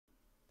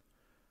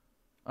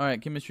All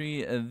right,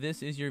 chemistry.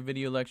 This is your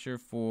video lecture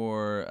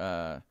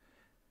for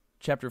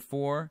chapter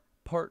 4,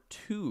 part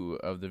 2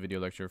 of the video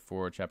lecture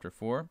for chapter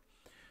 4.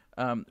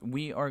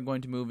 We are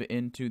going to move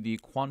into the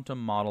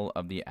quantum model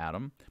of the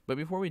atom. But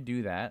before we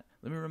do that,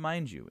 let me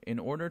remind you, in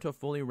order to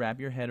fully wrap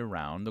your head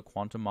around the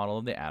quantum model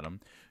of the atom,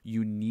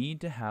 you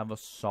need to have a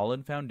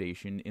solid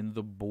foundation in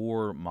the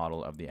Bohr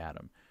model of the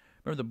atom.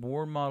 Remember, the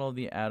Bohr model of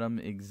the atom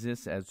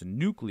exists as a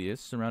nucleus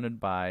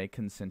surrounded by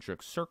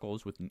concentric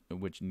circles,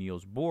 which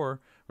Niels Bohr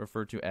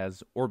referred to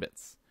as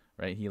orbits.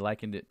 Right? He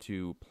likened it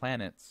to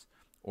planets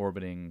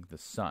orbiting the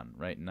sun.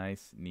 Right?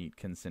 Nice, neat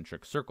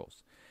concentric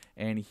circles.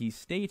 And he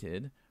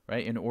stated,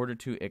 right, in order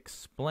to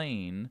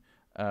explain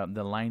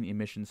the line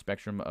emission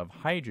spectrum of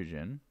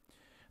hydrogen,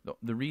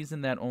 the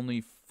reason that only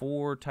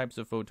 4 types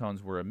of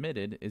photons were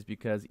emitted is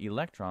because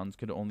electrons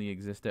could only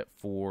exist at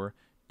 4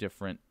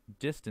 different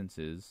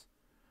distances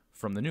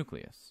from the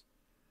nucleus.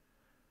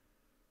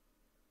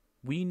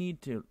 We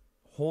need to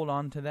hold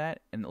on to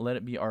that and let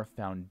it be our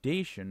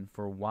foundation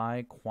for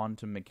why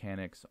quantum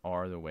mechanics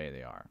are the way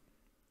they are.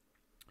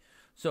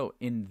 So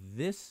in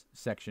this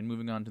section,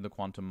 moving on to the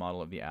quantum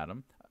model of the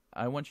atom,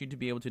 I want you to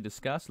be able to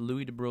discuss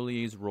Louis de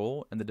Broglie's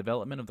role in the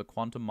development of the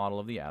quantum model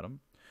of the atom.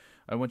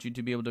 I want you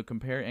to be able to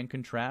compare and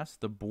contrast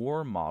the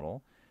Bohr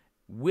model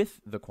with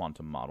the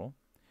quantum model.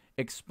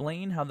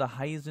 Explain how the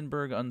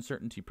Heisenberg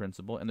uncertainty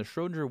principle and the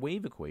Schrödinger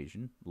wave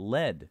equation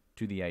led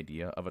to the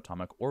idea of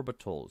atomic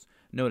orbitals.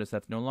 Notice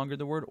that's no longer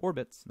the word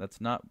orbits.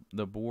 That's not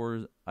the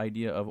Bohr's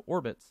idea of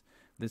orbits.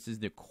 This is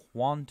the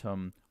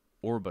quantum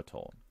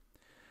orbital.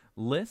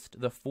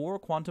 List the 4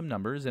 quantum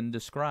numbers and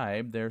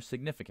describe their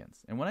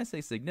significance. And when I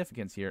say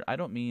significance here, I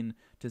don't mean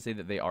to say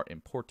that they are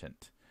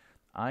important.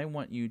 I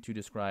want you to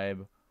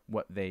describe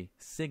what they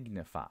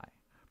signify.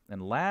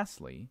 And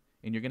lastly,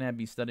 and you're going to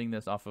be studying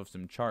this off of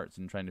some charts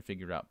and trying to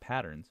figure out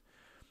patterns,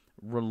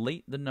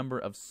 relate the number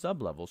of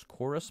sublevels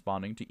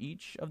corresponding to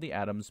each of the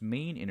atom's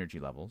main energy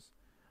levels,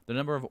 the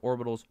number of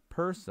orbitals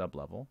per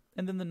sublevel,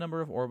 and then the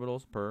number of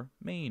orbitals per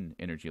main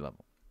energy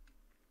level.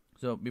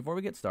 So before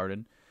we get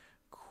started,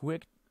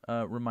 quick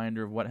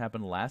reminder of what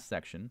happened last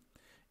section.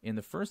 In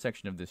the first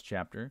section of this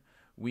chapter,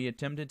 we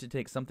attempted to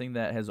take something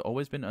that has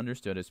always been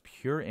understood as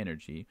pure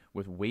energy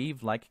with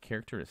wave-like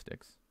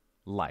characteristics,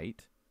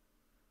 light,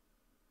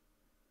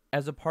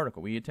 as a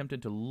particle. We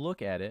attempted to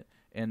look at it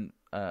and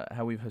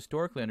how we've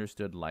historically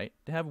understood light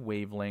to have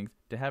wavelength,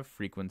 to have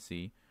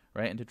frequency,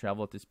 right, and to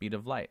travel at the speed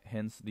of light.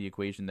 Hence the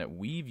equation that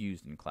we've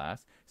used in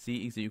class,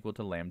 C is equal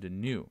to lambda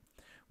nu.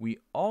 We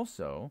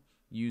also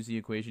use the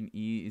equation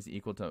E is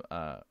equal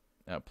to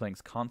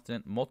Planck's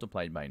constant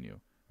multiplied by nu,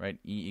 right?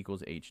 E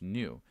equals h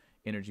nu.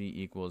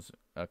 Energy equals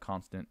a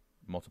constant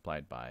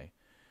multiplied by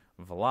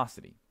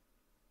velocity.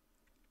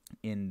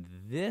 In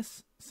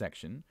this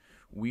section,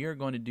 we are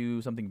going to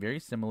do something very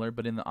similar,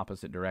 but in the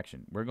opposite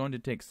direction. We're going to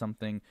take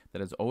something that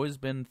has always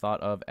been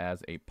thought of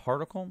as a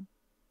particle,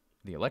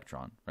 the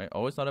electron, right?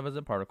 Always thought of as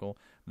a particle.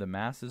 The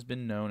mass has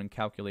been known and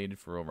calculated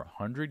for over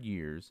 100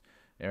 years.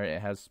 It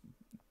has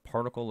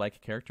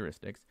particle-like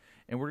characteristics,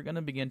 and we're going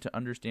to begin to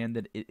understand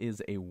that it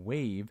is a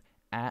wave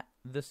at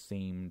the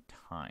same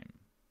time.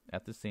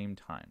 At the same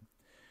time.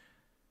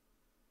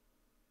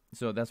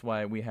 So that's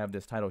why we have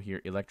this title here,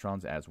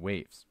 Electrons as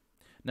Waves.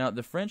 Now,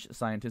 the French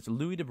scientist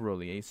Louis de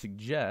Broglie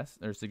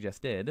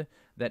suggested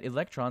that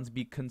electrons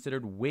be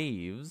considered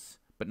waves,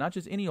 but not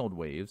just any old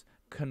waves,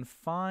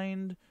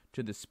 confined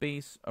to the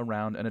space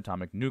around an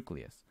atomic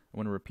nucleus. I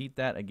want to repeat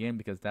that again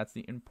because that's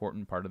the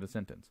important part of the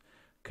sentence.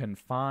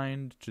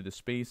 Confined to the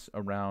space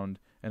around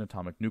an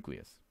atomic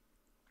nucleus.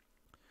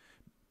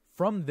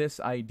 From this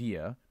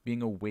idea,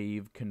 being a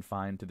wave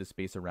confined to the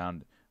space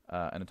around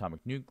an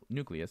atomic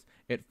nucleus,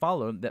 it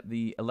followed that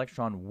the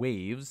electron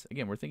waves,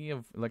 again, we're thinking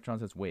of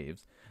electrons as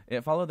waves,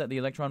 it followed that the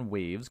electron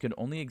waves could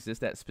only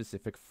exist at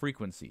specific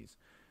frequencies,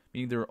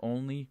 meaning there are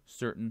only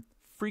certain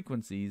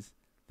frequencies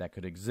that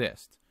could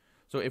exist.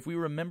 So if we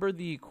remember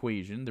the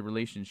equation, the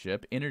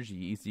relationship,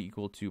 energy is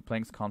equal to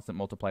Planck's constant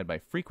multiplied by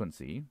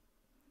frequency,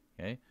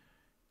 okay,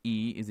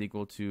 E is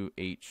equal to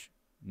h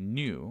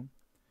nu.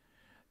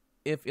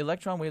 If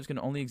electron waves can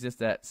only exist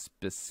at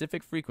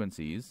specific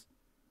frequencies,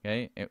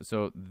 okay,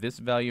 so this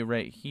value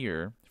right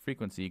here,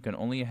 frequency, can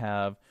only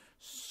have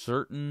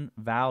certain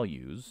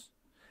values,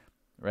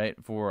 right?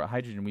 For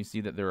hydrogen, we see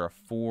that there are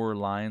 4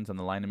 lines on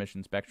the line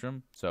emission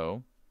spectrum,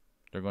 so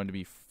there are going to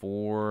be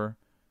 4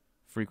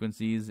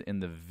 frequencies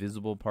in the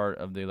visible part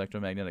of the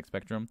electromagnetic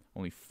spectrum,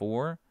 only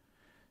 4,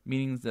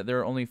 meaning that there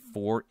are only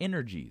 4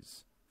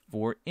 energies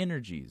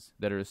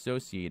that are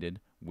associated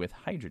with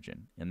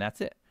hydrogen, and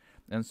that's it.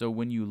 And so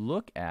when you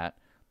look at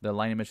the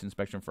line emission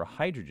spectrum for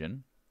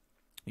hydrogen,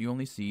 you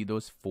only see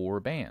those 4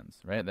 bands,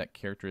 right? That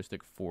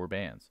characteristic 4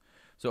 bands.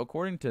 So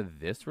according to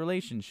this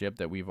relationship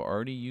that we've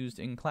already used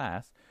in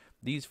class,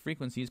 these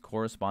frequencies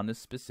correspond to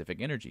specific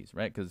energies,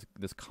 right? Because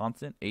this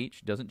constant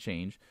h doesn't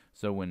change,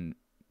 so when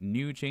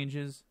nu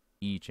changes,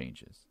 E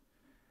changes.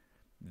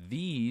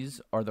 These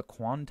are the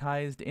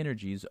quantized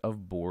energies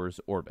of Bohr's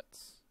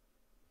orbits.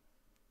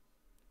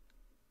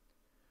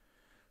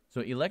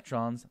 So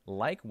electrons,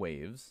 like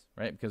waves,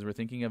 right, because we're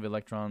thinking of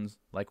electrons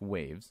like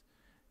waves,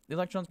 the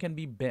electrons can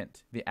be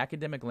bent. The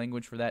academic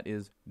language for that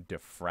is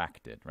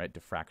diffracted, right,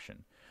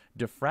 diffraction.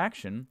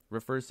 Diffraction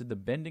refers to the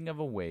bending of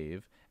a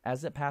wave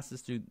as it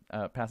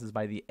passes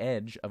by the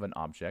edge of an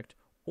object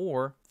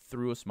or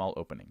through a small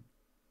opening.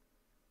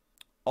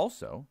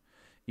 Also,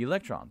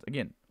 electrons,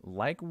 again,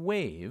 like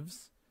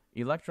waves,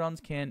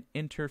 electrons can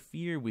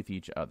interfere with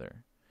each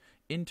other.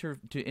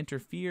 To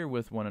interfere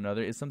with one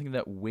another is something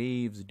that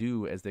waves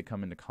do as they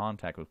come into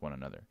contact with one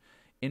another.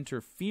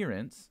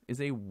 Interference is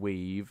a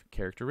wave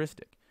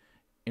characteristic.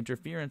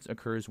 Interference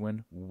occurs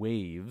when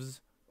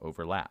waves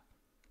overlap.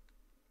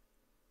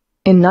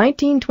 In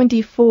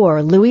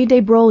 1924, Louis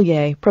de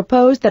Broglie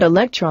proposed that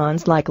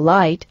electrons, like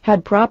light,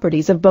 had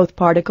properties of both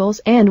particles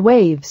and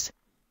waves.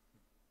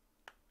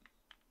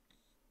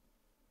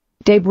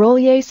 De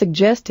Broglie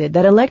suggested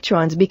that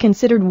electrons be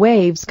considered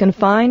waves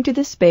confined to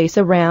the space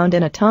around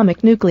an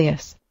atomic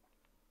nucleus.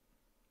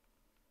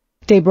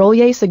 De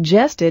Broglie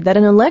suggested that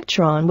an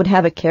electron would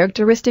have a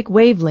characteristic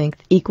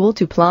wavelength equal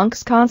to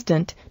Planck's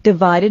constant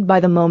divided by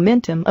the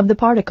momentum of the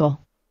particle.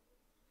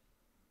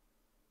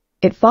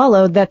 It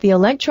followed that the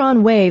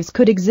electron waves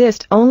could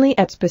exist only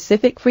at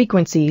specific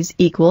frequencies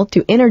equal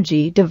to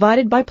energy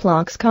divided by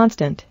Planck's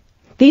constant.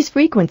 These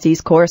frequencies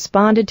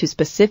corresponded to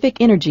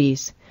specific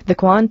energies, the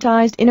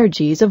quantized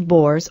energies of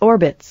Bohr's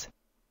orbits.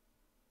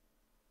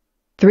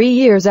 3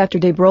 years after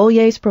de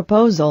Broglie's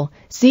proposal,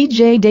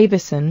 C.J.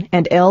 Davison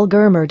and L.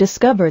 Germer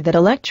discovered that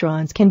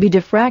electrons can be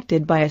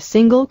diffracted by a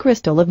single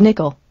crystal of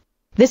nickel.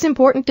 This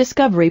important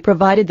discovery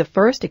provided the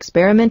first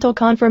experimental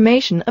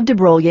confirmation of de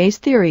Broglie's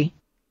theory.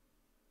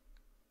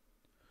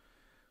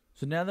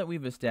 So now that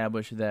we've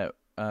established that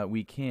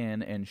we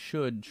can and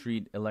should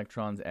treat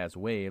electrons as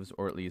waves,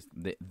 or at least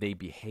they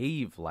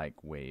behave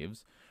like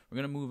waves, we're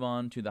going to move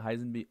on to the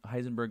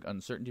Heisenberg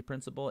uncertainty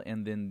principle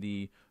and then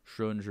the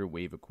Schrödinger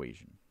wave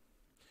equation.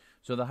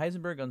 So the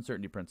Heisenberg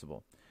uncertainty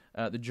principle.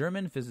 The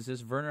German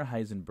physicist Werner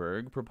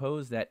Heisenberg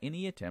proposed that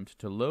any attempt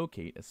to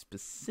locate a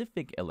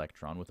specific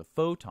electron with a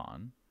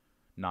photon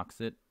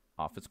knocks it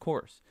off its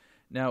course.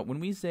 Now, when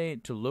we say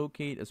to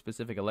locate a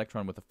specific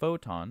electron with a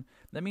photon,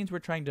 that means we're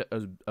trying to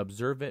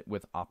observe it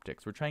with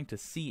optics. We're trying to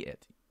see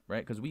it,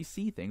 right? Because we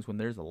see things when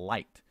there's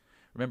light.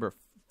 Remember,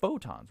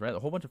 photons, right? A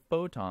whole bunch of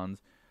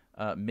photons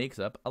makes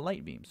up a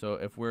light beam. So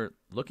if we're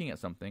looking at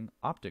something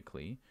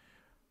optically,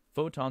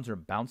 photons are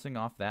bouncing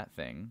off that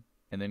thing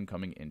and then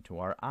coming into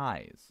our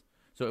eyes.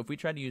 So if we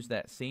try to use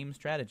that same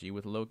strategy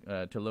with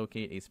to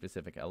locate a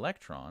specific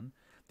electron,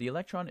 the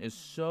electron is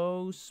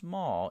so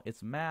small,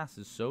 its mass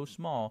is so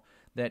small,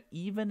 that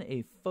even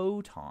a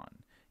photon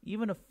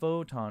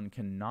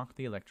can knock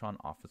the electron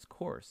off its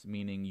course,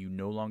 meaning you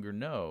no longer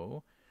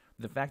know,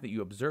 the fact that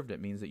you observed it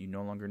means that you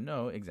no longer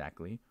know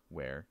exactly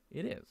where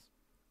it is.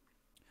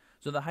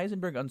 So the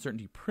Heisenberg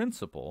uncertainty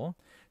principle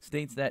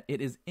states that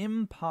it is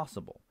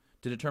impossible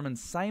to determine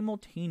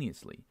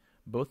simultaneously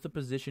both the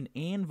position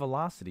and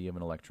velocity of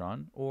an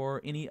electron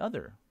or any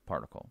other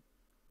particle.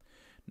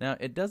 Now,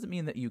 it doesn't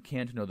mean that you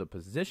can't know the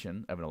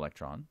position of an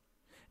electron,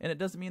 and it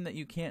doesn't mean that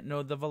you can't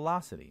know the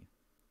velocity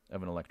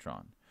of an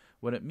electron.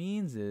 What it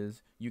means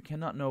is you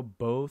cannot know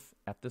both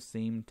at the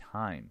same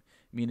time,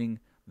 meaning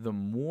the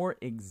more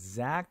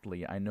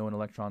exactly I know an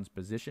electron's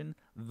position,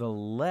 the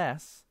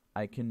less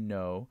I can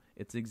know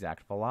its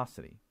exact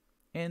velocity.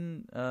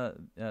 And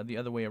the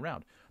other way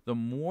around. The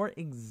more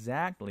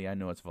exactly I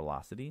know its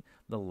velocity,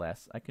 the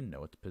less I can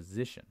know its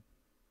position.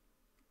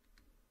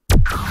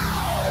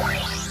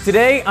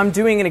 Today, I'm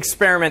doing an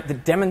experiment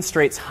that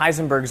demonstrates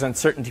Heisenberg's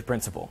uncertainty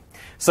principle.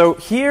 So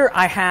here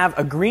I have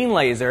a green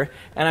laser,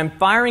 and I'm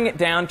firing it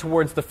down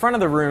towards the front of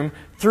the room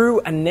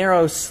through a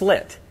narrow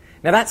slit.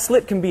 Now that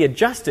slit can be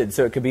adjusted,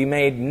 so it could be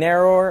made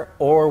narrower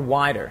or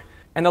wider.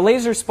 And the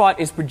laser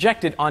spot is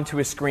projected onto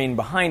a screen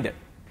behind it.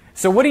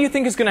 So what do you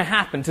think is going to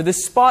happen to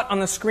this spot on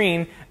the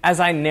screen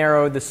as I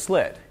narrow the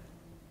slit?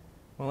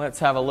 Well, let's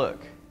have a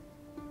look.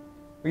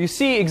 You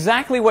see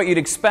exactly what you'd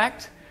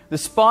expect. The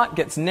spot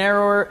gets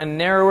narrower and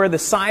narrower. The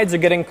sides are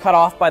getting cut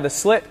off by the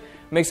slit.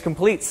 Makes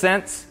complete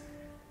sense.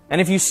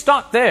 And if you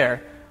stop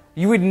there,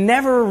 you would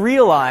never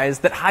realize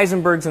that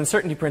Heisenberg's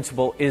uncertainty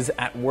principle is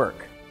at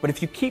work. But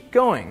if you keep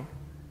going,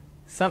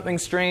 something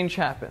strange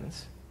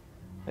happens.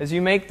 As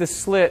you make the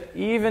slit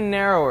even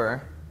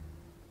narrower,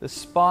 the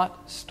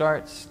spot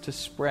starts to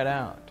spread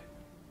out.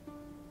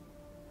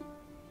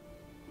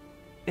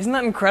 Isn't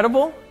that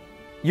incredible?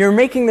 You're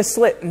making the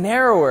slit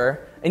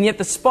narrower, and yet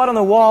the spot on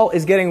the wall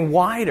is getting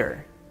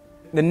wider.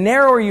 The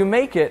narrower you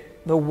make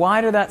it, the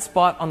wider that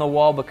spot on the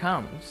wall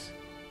becomes.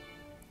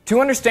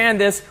 To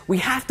understand this, we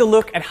have to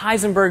look at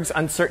Heisenberg's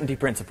uncertainty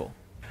principle.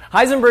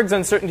 Heisenberg's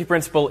uncertainty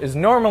principle is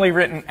normally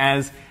written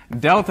as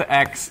delta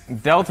x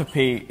delta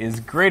p is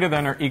greater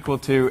than or equal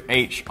to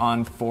h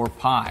on 4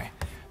 pi.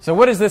 So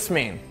what does this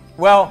mean?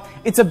 Well,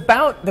 it's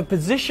about the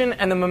position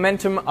and the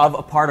momentum of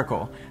a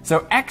particle.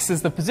 So x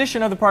is the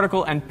position of the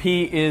particle and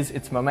p is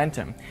its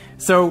momentum.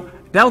 So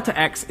delta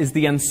x is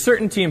the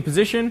uncertainty in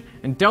position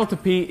and delta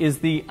p is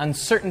the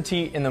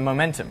uncertainty in the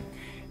momentum.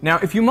 Now,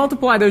 if you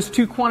multiply those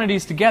two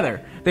quantities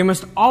together, they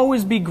must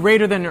always be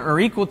greater than or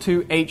equal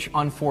to h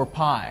on 4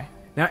 pi.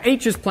 Now,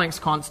 h is Planck's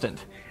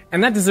constant,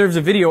 and that deserves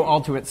a video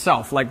all to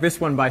itself, like this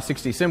one by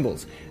 60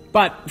 symbols.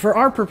 But for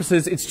our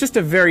purposes, it's just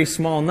a very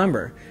small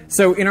number.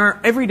 So in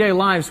our everyday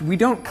lives, we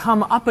don't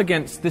come up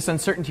against this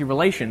uncertainty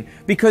relation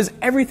because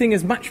everything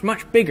is much,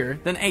 much bigger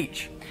than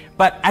h.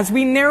 But as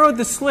we narrowed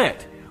the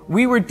slit,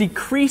 we were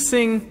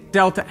decreasing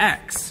delta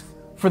x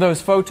for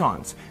those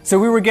photons. So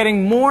we were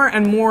getting more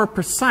and more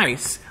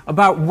precise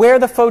about where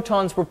the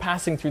photons were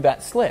passing through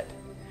that slit.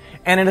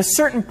 And at a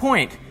certain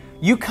point,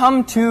 you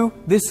come to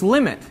this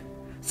limit,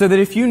 so that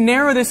if you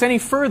narrow this any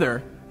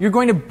further, you're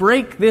going to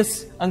break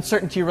this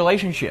uncertainty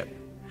relationship.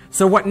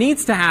 So what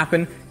needs to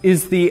happen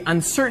is the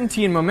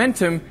uncertainty in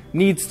momentum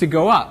needs to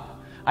go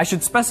up. I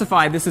should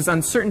specify this is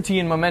uncertainty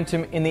in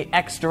momentum in the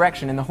x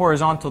direction, in the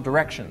horizontal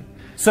direction.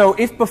 So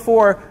if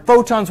before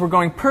photons were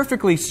going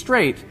perfectly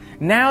straight,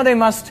 now they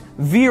must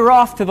veer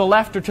off to the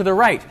left or to the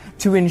right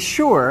to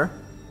ensure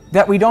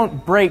that we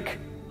don't break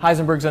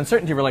Heisenberg's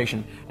uncertainty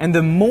relation. And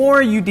the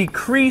more you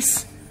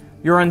decrease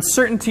your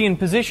uncertainty in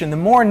position, the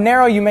more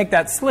narrow you make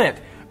that slit,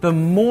 the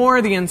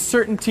more the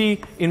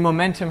uncertainty in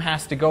momentum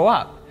has to go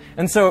up.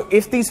 And so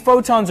if these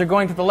photons are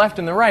going to the left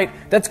and the right,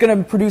 that's going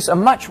to produce a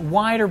much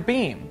wider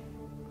beam.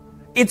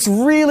 It's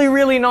really,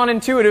 really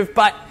non-intuitive,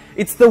 but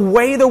it's the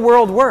way the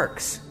world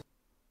works.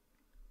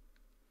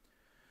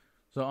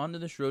 So on to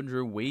the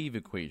Schrödinger wave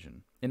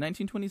equation. In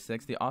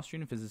 1926, the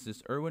Austrian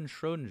physicist Erwin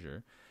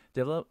Schrödinger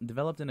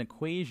developed an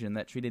equation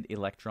that treated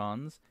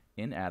electrons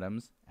in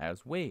atoms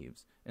as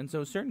waves. And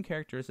so certain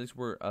characteristics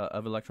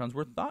of electrons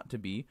were thought to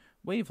be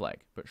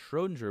wave-like. But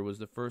Schrödinger was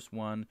the first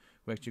one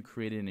who actually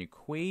created an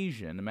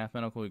equation, a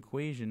mathematical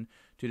equation,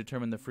 to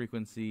determine the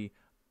frequency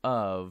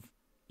of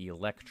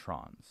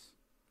electrons.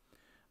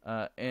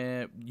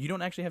 And you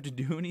don't actually have to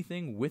do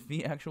anything with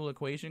the actual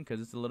equation because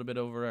it's a little bit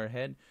over our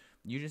head.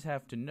 You just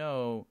have to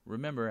know,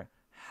 remember,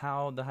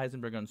 how the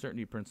Heisenberg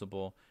uncertainty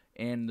principle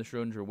and the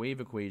Schrödinger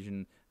wave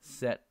equation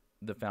set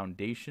the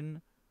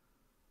foundation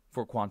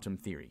for quantum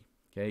theory.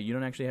 Okay, you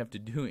don't actually have to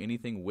do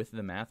anything with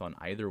the math on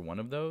either one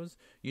of those.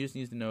 You just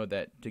need to know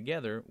that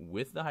together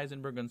with the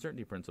Heisenberg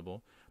uncertainty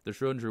principle, the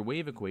Schrödinger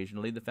wave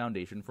equation laid the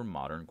foundation for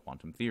modern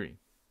quantum theory.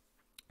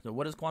 So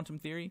what is quantum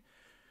theory?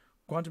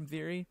 Quantum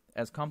theory,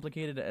 as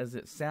complicated as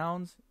it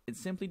sounds, it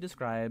simply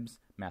describes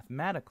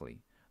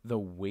mathematically the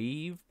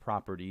wave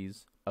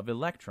properties of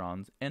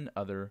electrons and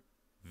other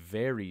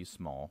very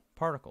small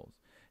particles.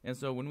 And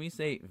so when we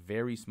say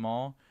very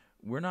small,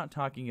 we're not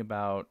talking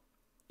about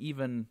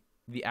even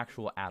the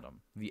actual atom.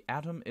 The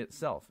atom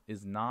itself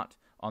is not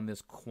on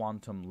this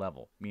quantum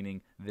level,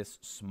 meaning this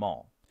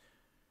small.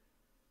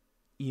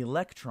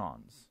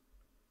 Electrons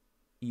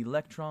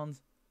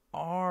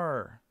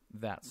are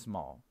that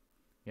small.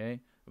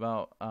 Okay,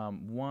 about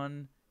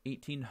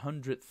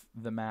 1/1800th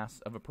the mass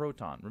of a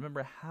proton.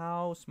 Remember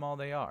how small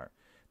they are.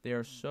 They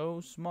are so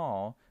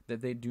small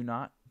that they do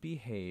not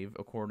behave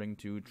according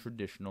to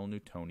traditional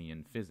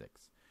Newtonian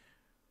physics.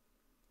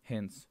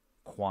 Hence,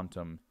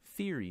 quantum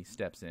theory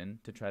steps in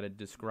to try to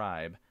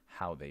describe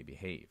how they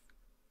behave.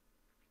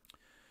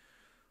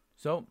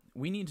 So,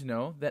 we need to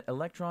know that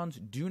electrons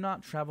do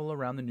not travel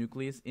around the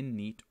nucleus in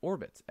neat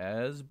orbits,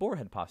 as Bohr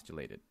had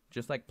postulated,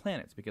 just like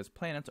planets, because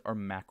planets are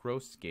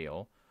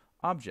macro-scale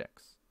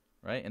objects,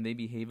 right? And they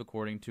behave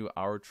according to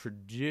our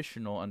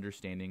traditional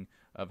understanding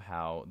of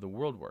how the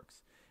world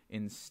works.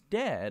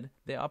 Instead,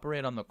 they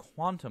operate on the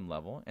quantum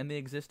level, and they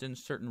exist in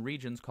certain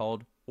regions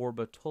called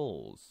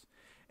orbitals.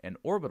 An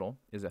orbital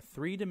is a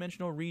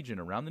three-dimensional region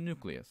around the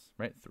nucleus,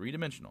 right?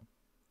 Three-dimensional,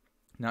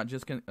 not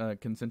just a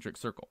concentric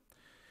circle.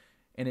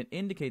 And it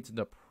indicates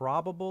the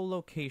probable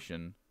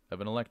location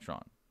of an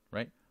electron,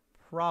 right?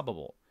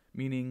 Probable,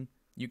 meaning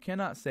you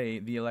cannot say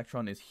the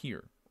electron is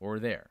here or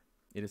there.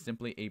 It is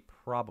simply a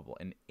probable,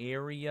 an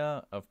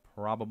area of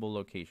probable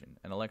location.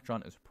 An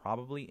electron is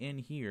probably in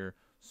here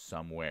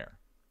somewhere.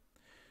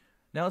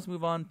 Now let's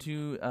move on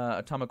to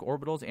atomic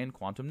orbitals and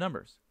quantum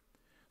numbers.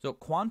 So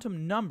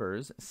quantum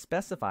numbers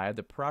specify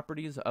the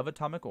properties of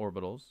atomic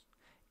orbitals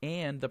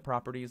and the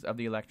properties of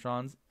the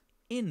electrons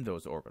in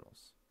those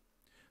orbitals.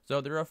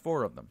 So there are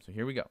 4 of them. So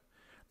here we go.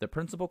 The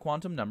principal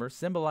quantum number,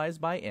 symbolized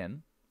by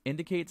n,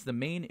 indicates the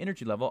main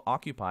energy level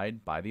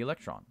occupied by the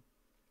electron.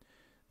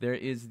 There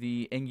is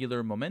the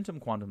angular momentum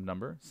quantum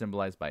number,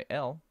 symbolized by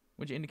L,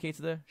 which indicates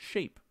the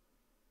shape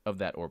of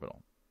that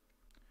orbital.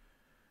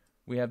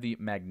 We have the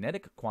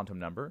magnetic quantum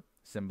number,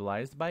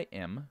 symbolized by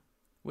M,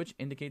 which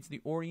indicates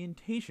the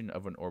orientation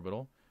of an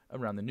orbital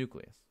around the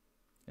nucleus.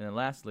 And then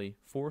lastly,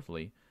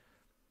 fourthly,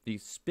 the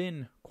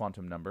spin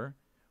quantum number,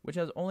 which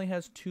only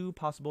has 2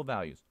 possible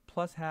values,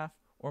 plus half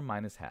or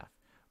minus half,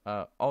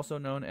 also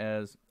known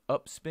as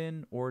up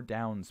spin or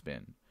down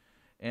spin.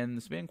 And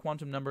the spin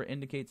quantum number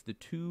indicates the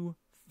 2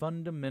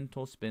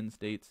 fundamental spin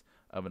states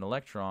of an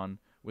electron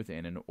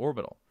within an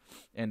orbital.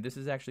 And this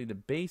is actually the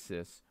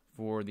basis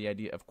for the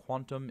idea of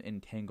quantum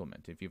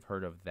entanglement, if you've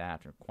heard of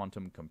that, or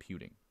quantum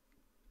computing.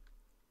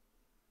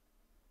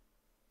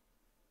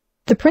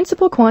 The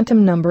principal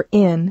quantum number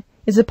n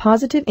is a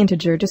positive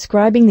integer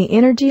describing the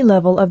energy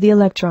level of the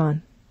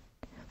electron.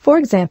 For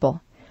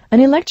example, an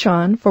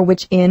electron for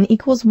which n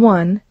equals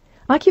 1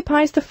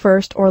 occupies the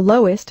first or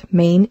lowest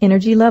main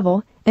energy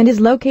level and is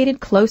located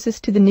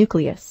closest to the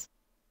nucleus.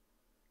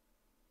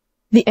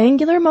 The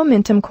angular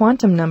momentum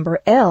quantum number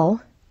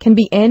L can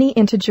be any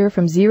integer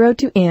from 0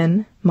 to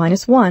n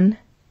minus 1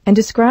 and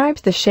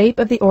describes the shape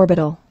of the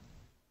orbital.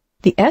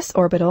 The s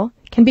orbital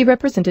can be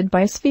represented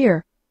by a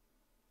sphere.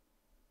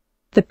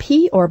 The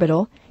p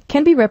orbital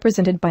can be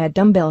represented by a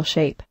dumbbell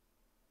shape.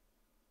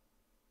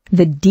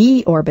 The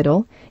d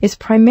orbital is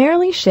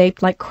primarily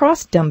shaped like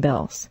cross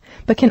dumbbells,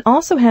 but can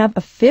also have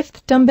a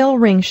fifth dumbbell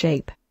ring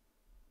shape.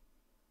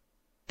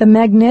 The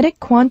magnetic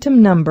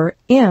quantum number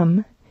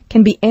m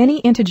can be any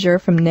integer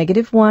from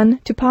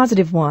 -1 to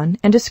 +1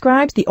 and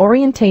describes the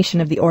orientation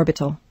of the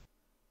orbital.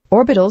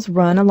 Orbitals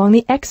run along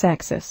the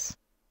x-axis,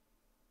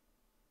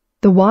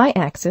 the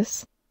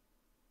y-axis,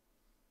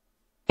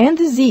 and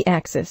the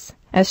z-axis,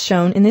 as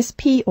shown in this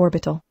p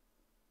orbital.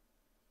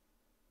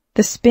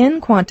 The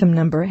spin quantum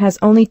number has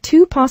only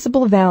two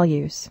possible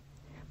values,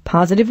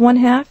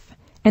 +1/2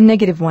 and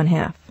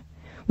 -1/2,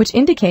 which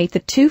indicate the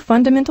two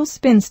fundamental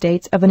spin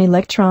states of an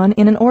electron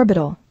in an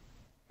orbital.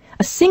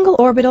 A single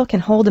orbital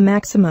can hold a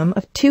maximum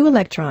of 2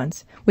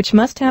 electrons, which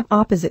must have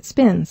opposite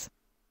spins.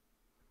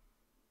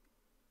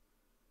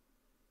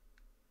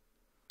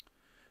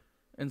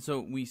 And so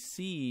we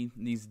see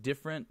these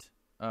different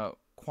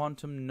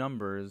quantum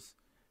numbers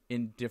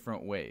in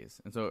different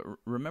ways. And so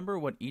remember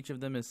what each of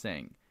them is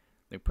saying.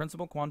 The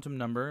principal quantum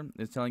number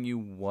is telling you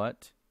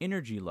what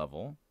energy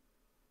level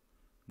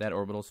that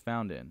orbital is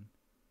found in.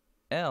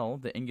 L,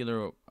 the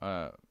angular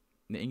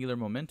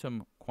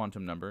momentum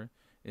quantum number,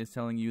 is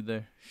telling you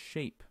the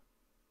shape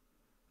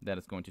that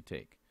it's going to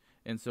take.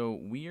 And so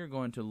we are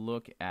going to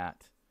look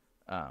at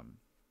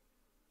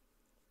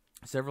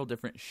several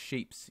different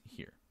shapes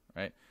here,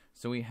 right?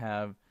 So we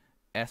have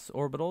s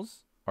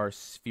orbitals are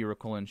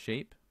spherical in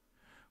shape.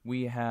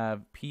 We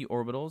have p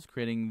orbitals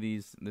creating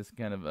this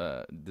kind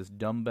of this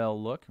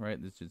dumbbell look, right?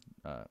 This is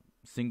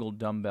single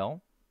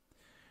dumbbell.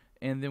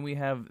 And then we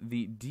have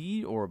the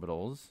d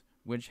orbitals,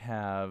 which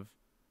have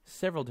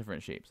several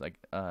different shapes,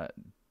 like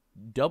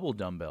double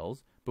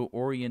dumbbells, but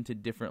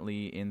oriented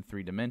differently in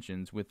 3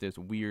 dimensions, with this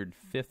weird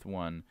fifth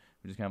one,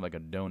 which is kind of like a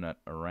donut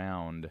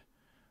around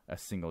a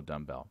single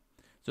dumbbell.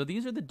 So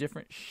these are the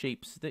different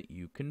shapes that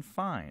you can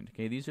find.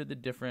 Okay, these are the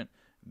different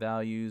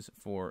values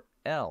for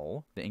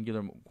L, the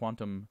angular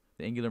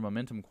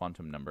momentum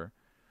quantum number.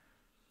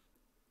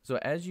 So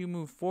as you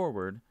move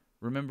forward,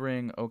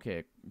 remembering,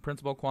 okay,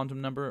 principal quantum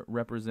number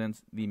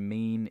represents the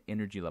main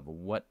energy level.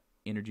 What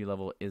energy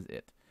level is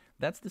it?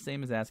 That's the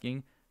same as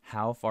asking,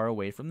 how far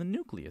away from the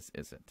nucleus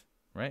is it,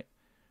 right?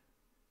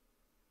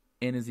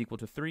 N is equal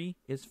to 3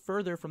 is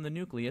further from the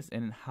nucleus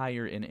and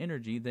higher in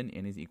energy than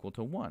n is equal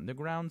to 1, the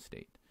ground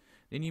state.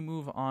 Then you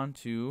move on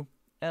to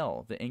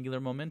L, the angular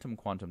momentum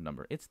quantum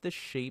number. It's the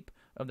shape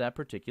of that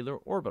particular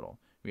orbital.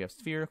 We have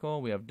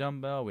spherical, we have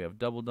dumbbell, we have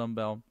double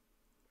dumbbell,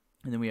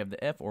 and then we have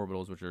the F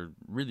orbitals, which are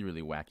really,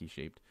 really wacky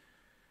shaped.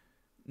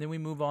 Then we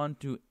move on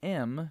to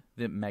M,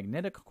 the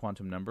magnetic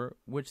quantum number,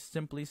 which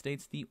simply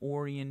states the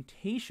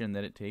orientation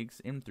that it takes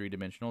in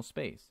 3-dimensional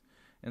space.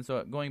 And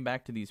so going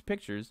back to these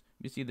pictures,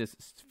 you see this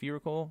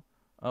spherical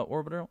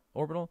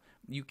orbital.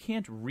 You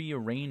can't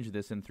rearrange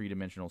this in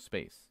 3-dimensional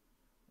space,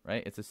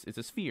 right? It's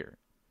a sphere.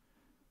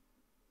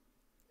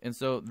 And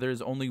so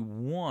there's only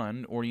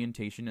one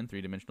orientation in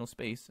 3-dimensional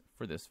space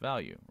for this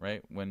value,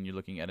 right, when you're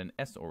looking at an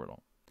s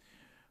orbital.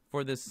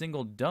 For this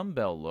single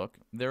dumbbell look,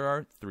 there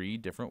are 3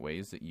 different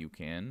ways that you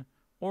can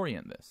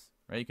orient this,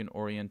 right? You can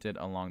orient it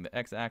along the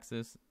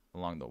x-axis,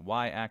 along the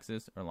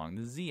y-axis, or along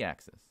the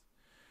z-axis.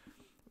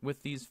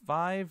 With these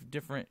 5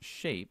 different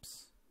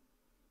shapes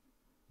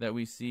that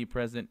we see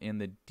present in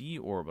the d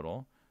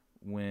orbital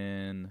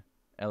when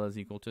L is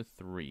equal to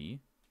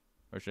 3,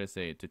 or should I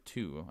say to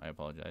 2, I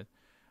apologize,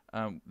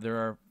 there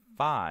are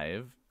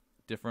 5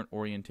 different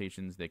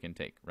orientations they can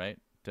take, right,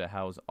 to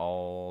house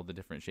all the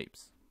different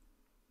shapes.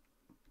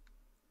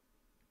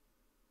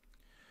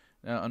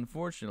 Now,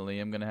 unfortunately,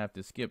 I'm going to have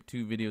to skip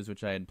 2 videos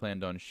which I had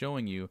planned on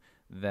showing you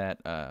that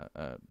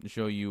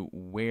show you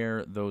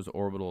where those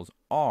orbitals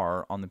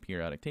are on the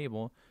periodic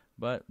table,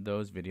 but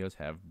those videos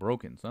have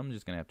broken, so I'm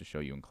just going to have to show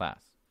you in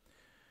class.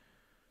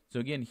 So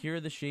again, here are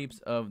the shapes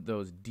of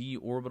those d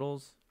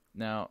orbitals.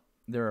 Now,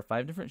 there are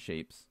 5 different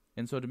shapes,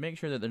 and so to make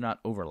sure that they're not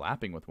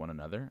overlapping with one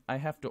another, I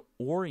have to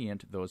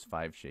orient those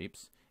 5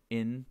 shapes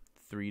in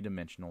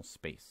 3-dimensional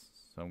space.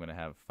 So I'm going to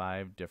have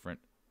 5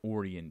 different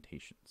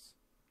orientations.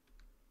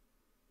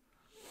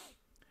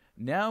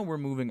 Now we're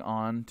moving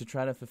on to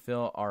try to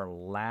fulfill our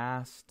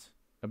last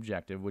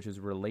objective, which is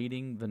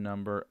relating the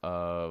number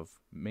of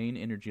main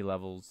energy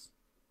levels,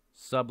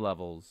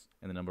 sublevels,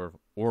 and the number of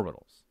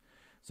orbitals.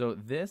 So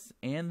this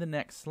and the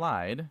next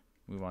slide,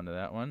 move on to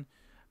that one,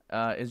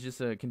 is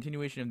just a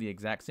continuation of the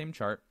exact same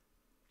chart,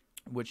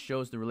 which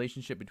shows the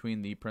relationship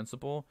between the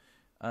principal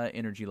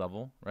energy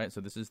level, right?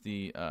 So this is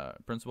the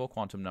principal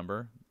quantum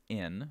number,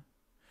 n,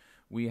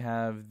 we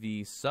have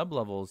the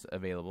sublevels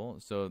available.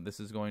 So this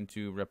is going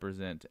to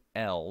represent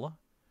L.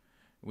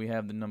 We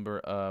have the number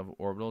of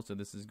orbitals. So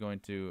this is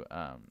going to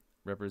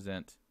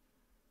represent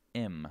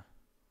M,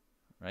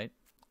 right?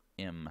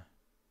 M.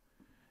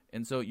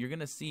 And so you're going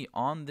to see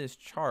on this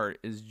chart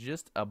is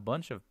just a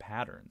bunch of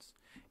patterns.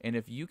 And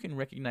if you can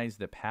recognize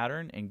the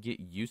pattern and get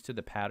used to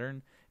the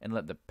pattern and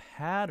let the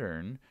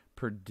pattern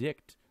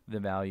predict the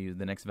value,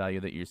 the next value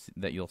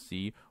that you'll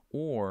see,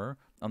 or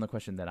on the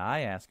question that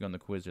I ask you on the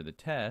quiz or the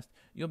test,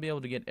 you'll be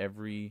able to get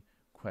every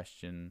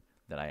question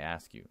that I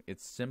ask you.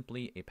 It's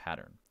simply a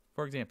pattern.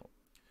 For example,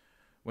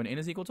 when n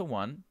is equal to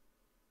 1,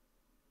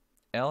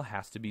 L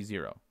has to be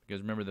 0.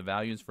 Because remember, the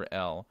values for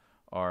L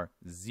are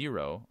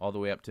 0 all the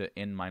way up to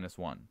n minus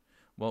 1.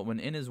 Well, when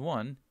n is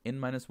 1, n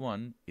minus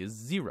 1 is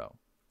 0.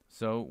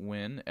 So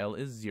when L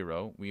is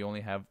 0, we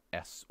only have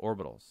s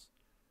orbitals,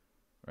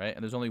 right?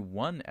 And there's only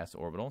one s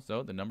orbital,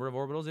 so the number of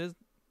orbitals is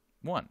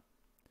 1.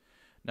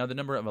 Now, the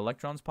number of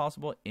electrons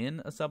possible in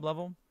a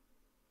sublevel,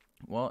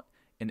 well,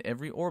 in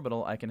every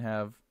orbital, I can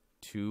have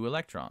 2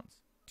 electrons.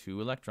 2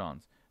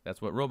 electrons.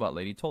 That's what Robot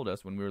Lady told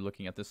us when we were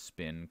looking at the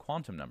spin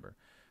quantum number.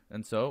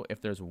 And so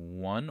if there's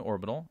one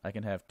orbital, I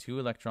can have 2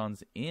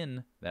 electrons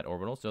in that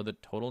orbital. So the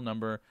total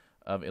number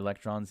of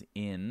electrons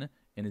in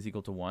n is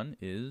equal to 1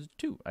 is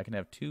 2. I can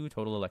have 2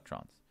 total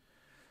electrons.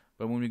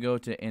 But when we go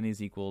to n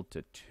is equal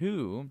to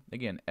 2,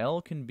 again,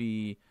 L can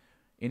be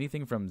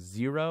anything from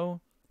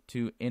 0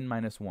 to n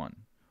minus 1.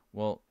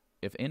 Well,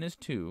 if n is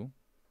 2,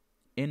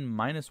 n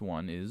minus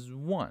 1 is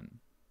 1.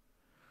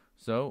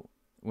 So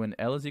when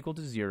L is equal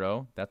to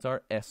 0, that's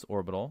our s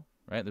orbital,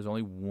 right? There's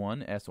only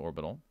one s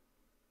orbital,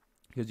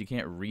 because you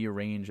can't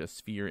rearrange a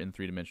sphere in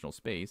 3-dimensional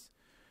space.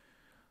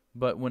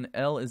 But when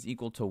L is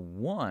equal to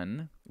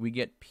 1, we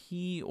get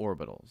p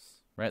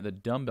orbitals, right? The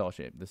dumbbell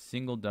shape, the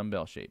single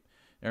dumbbell shape.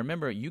 Now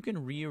remember, you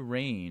can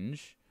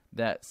rearrange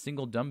that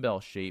single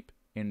dumbbell shape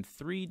in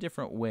 3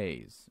 different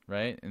ways,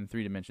 right? In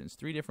 3 dimensions,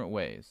 3 different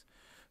ways.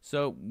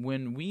 So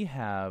when we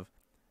have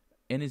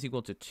n is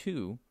equal to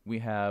 2, we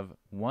have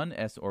 1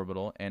 s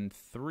orbital and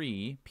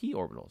 3 p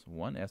orbitals.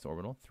 1 s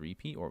orbital, 3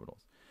 p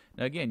orbitals.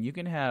 Now again, you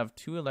can have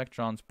 2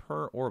 electrons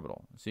per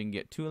orbital. So you can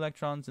get 2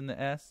 electrons in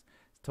the s,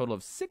 a total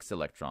of 6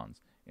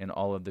 electrons in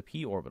all of the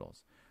p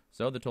orbitals.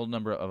 So the total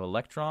number of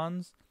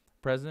electrons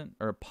present,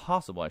 or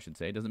possible I should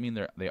say, doesn't mean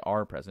they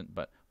are present,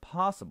 but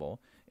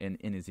possible in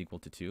n is equal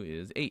to 2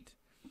 is 8.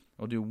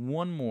 We'll do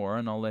one more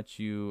and I'll let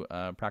you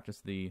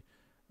practice the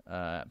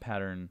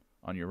pattern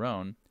on your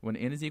own. When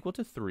n is equal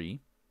to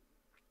 3,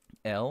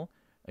 L,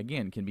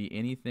 again, can be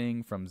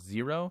anything from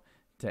 0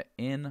 to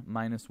n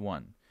minus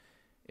 1.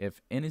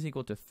 If n is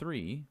equal to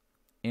 3,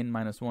 n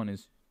minus 1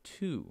 is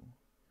 2.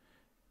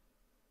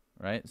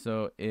 Right?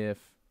 So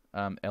if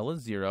L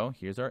is 0,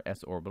 here's our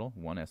s orbital,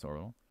 1 s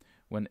orbital.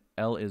 When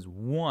L is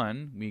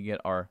 1, we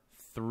get our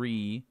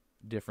 3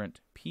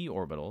 different p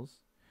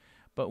orbitals.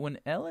 But when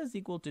L is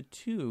equal to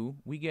 2,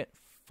 we get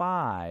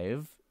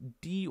 5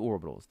 d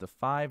orbitals, the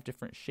 5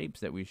 different shapes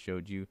that we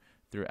showed you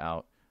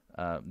throughout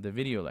the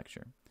video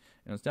lecture.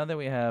 And it's now that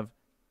we have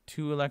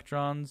 2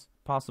 electrons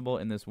possible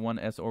in this 1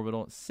 s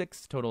orbital,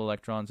 6 total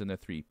electrons in the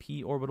 3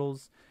 p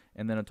orbitals,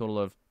 and then a total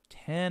of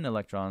 10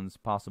 electrons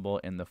possible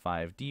in the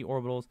 5 d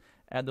orbitals.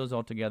 Add those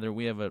all together,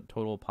 we have a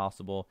total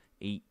possible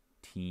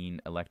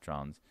 18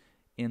 electrons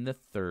in the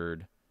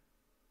 3rd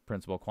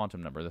principal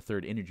quantum number, the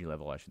 3rd energy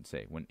level, I should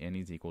say, when n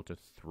is equal to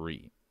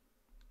 3.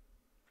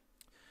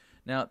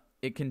 Now,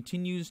 it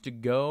continues to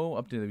go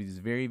up to these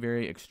very,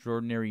 very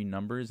extraordinary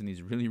numbers and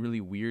these really, really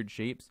weird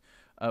shapes.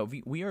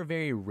 We are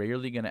very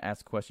rarely going to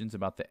ask questions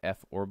about the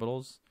f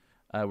orbitals.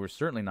 We're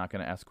certainly not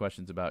going to ask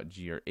questions about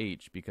g or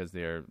h because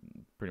they're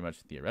pretty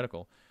much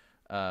theoretical.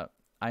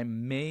 I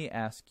may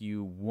ask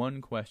you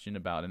one question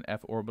about an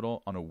f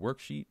orbital on a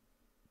worksheet,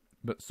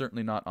 but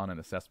certainly not on an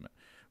assessment.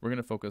 We're going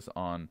to focus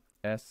on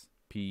s,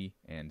 p,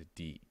 and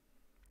d.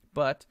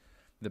 But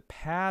the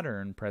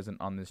pattern present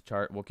on this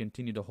chart will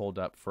continue to hold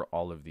up for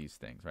all of these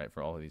things, right?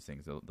 For all of these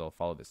things, they'll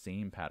follow the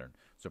same pattern.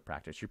 So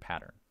practice your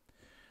pattern.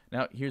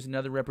 Now, here's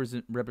another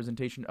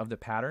representation of the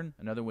pattern,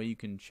 another way you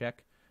can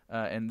check.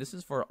 And this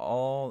is for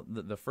all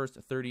the first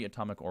 30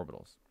 atomic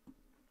orbitals.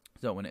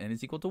 So when n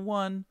is equal to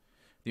 1,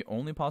 the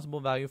only possible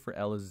value for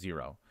L is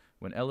 0.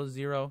 When L is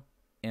 0,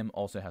 M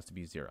also has to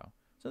be 0.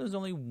 So there's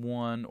only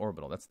one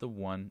orbital. That's the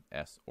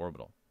 1s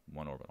orbital,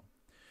 one orbital.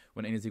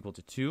 When n is equal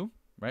to 2,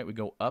 right, we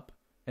go up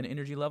an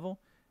energy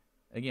level.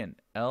 Again,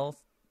 L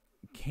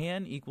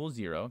can equal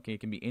 0. Okay, it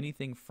can be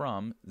anything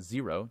from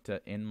 0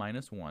 to n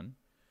minus 1.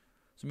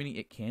 So meaning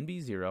it can be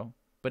 0,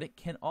 but it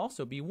can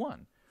also be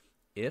 1.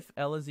 If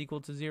L is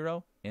equal to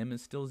 0, M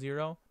is still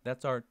 0.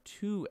 That's our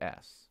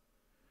 2s.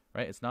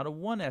 Right? It's not a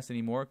 1s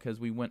anymore because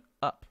we went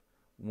up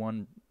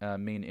one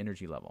main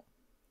energy level.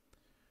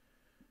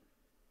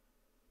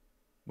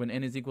 When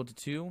n is equal to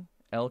 2,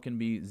 L can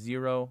be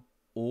 0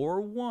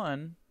 or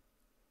 1.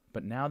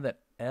 But now that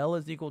L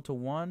is equal to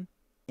 1,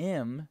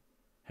 M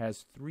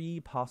has 3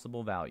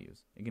 possible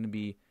values. It's going to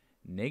be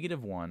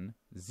 -1,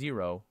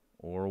 0,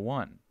 or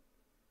 1.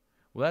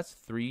 Well, that's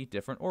 3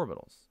 different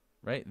orbitals.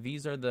 right?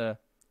 These are the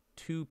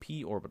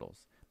 2p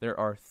orbitals. There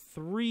are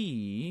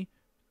 3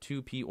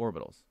 2p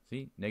orbitals.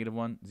 See,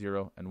 -1,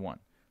 0, and 1.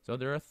 So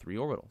there are 3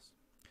 orbitals.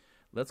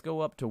 Let's go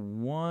up to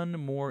one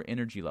more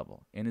energy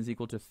level. N is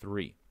equal to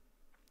 3.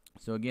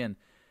 So again,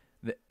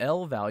 the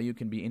L value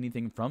can be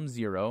anything from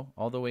 0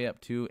 all the way up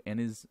to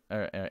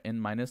n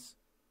minus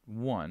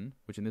 1,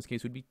 which in this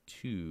case would be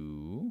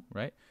 2,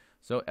 right?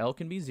 So L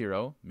can be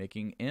 0,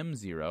 making M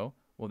 0.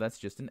 Well, that's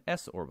just an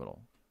s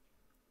orbital.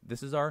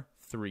 This is our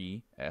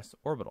 3s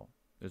orbital.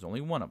 There's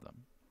only one of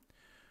them.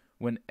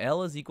 When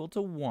L is equal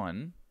to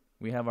 1,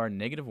 we have our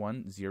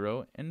 -1,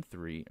 0, and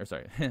 3. Or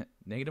sorry,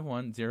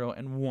 -1, 0,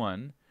 and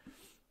 1.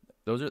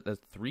 Those are the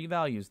 3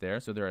 values there.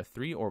 So there are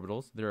 3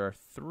 orbitals. There are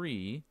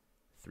 3p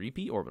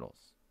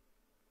orbitals.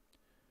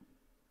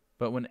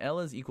 But when L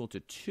is equal to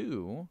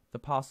 2, the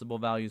possible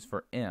values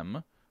for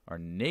M are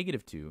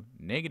 -2,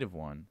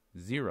 -1,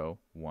 0,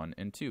 1,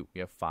 and 2. We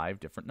have 5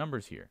 different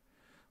numbers here.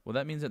 Well,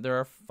 that means that there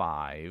are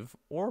 5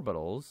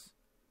 orbitals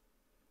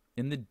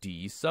in the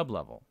d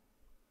sublevel.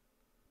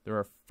 There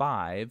are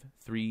 5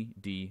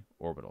 3d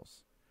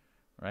orbitals,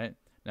 right?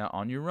 Now,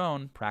 on your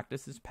own,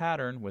 practice this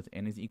pattern with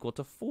n is equal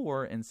to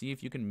 4 and see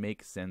if you can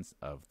make sense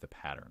of the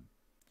pattern.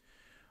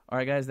 All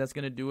right, guys, that's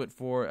going to do it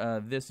for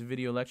this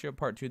video lecture,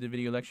 part 2 of the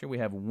video lecture. We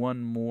have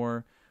one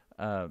more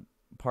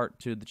part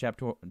to the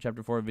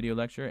chapter 4 video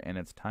lecture, and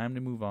it's time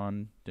to move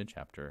on to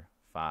chapter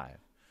 5.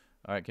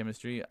 All right,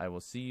 chemistry, I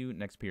will see you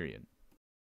next period.